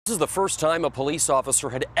This is the first time a police officer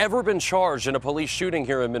had ever been charged in a police shooting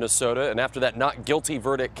here in Minnesota. And after that not guilty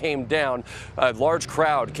verdict came down, a large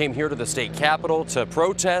crowd came here to the state capitol to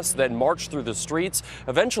protest, then march through the streets,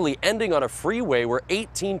 eventually ending on a freeway where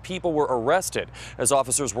 18 people were arrested as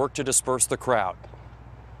officers worked to disperse the crowd.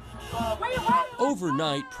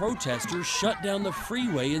 Overnight, protesters shut down the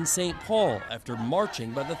freeway in St. Paul after marching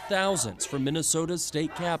by the thousands from Minnesota's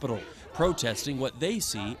state capitol, protesting what they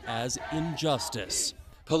see as injustice.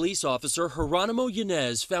 Police officer Jeronimo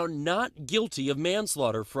Yanez found not guilty of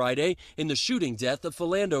manslaughter Friday in the shooting death of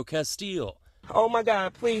Philando Castile. Oh my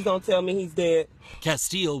God, please don't tell me he's dead.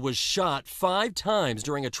 Castile was shot 5 times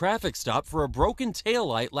during a traffic stop for a broken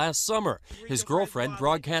taillight last summer. His girlfriend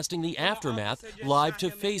broadcasting the aftermath live to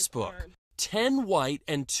Facebook. 10 white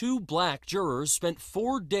and 2 black jurors spent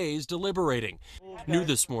 4 days deliberating. New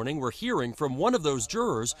this morning, we're hearing from one of those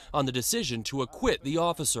jurors on the decision to acquit the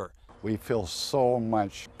officer. We feel so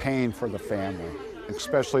much pain for the family,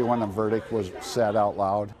 especially when the verdict was said out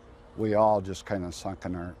loud. We all just kind of sunk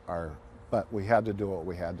in our but we had to do what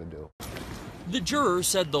we had to do. The juror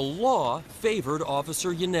said the law favored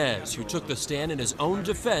Officer Yanez, who took the stand in his own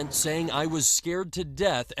defense, saying, "I was scared to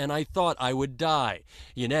death and I thought I would die."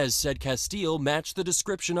 Yanez said Castile matched the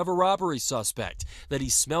description of a robbery suspect, that he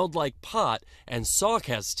smelled like pot and saw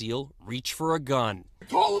Castile reach for a gun. I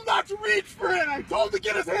told him not to reach for it. I told him to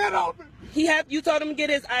get his hand out. You told him to get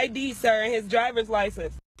his ID, sir, and his driver's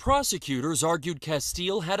license. Prosecutors argued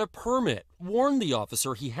Castile had a permit, warned the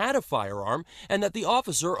officer he had a firearm, and that the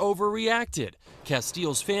officer overreacted.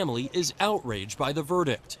 Castile's family is outraged by the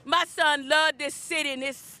verdict. My son loved this city, and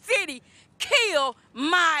this city killed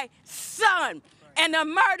my son, and the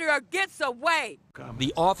murderer gets away.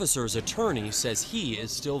 The officer's attorney says he is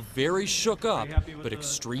still very shook up, but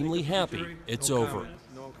extremely happy it's over.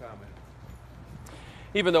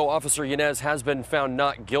 Even though Officer Yanez has been found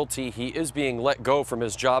not guilty, he is being let go from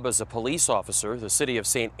his job as a police officer. The city of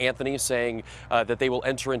St. Anthony saying that they will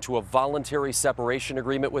enter into a voluntary separation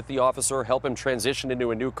agreement with the officer, help him transition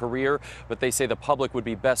into a new career. But they say the public would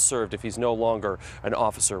be best served if he's no longer an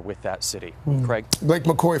officer with that city. Craig? Blake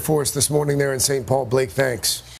McCoy for us this morning there in St. Paul. Blake, thanks.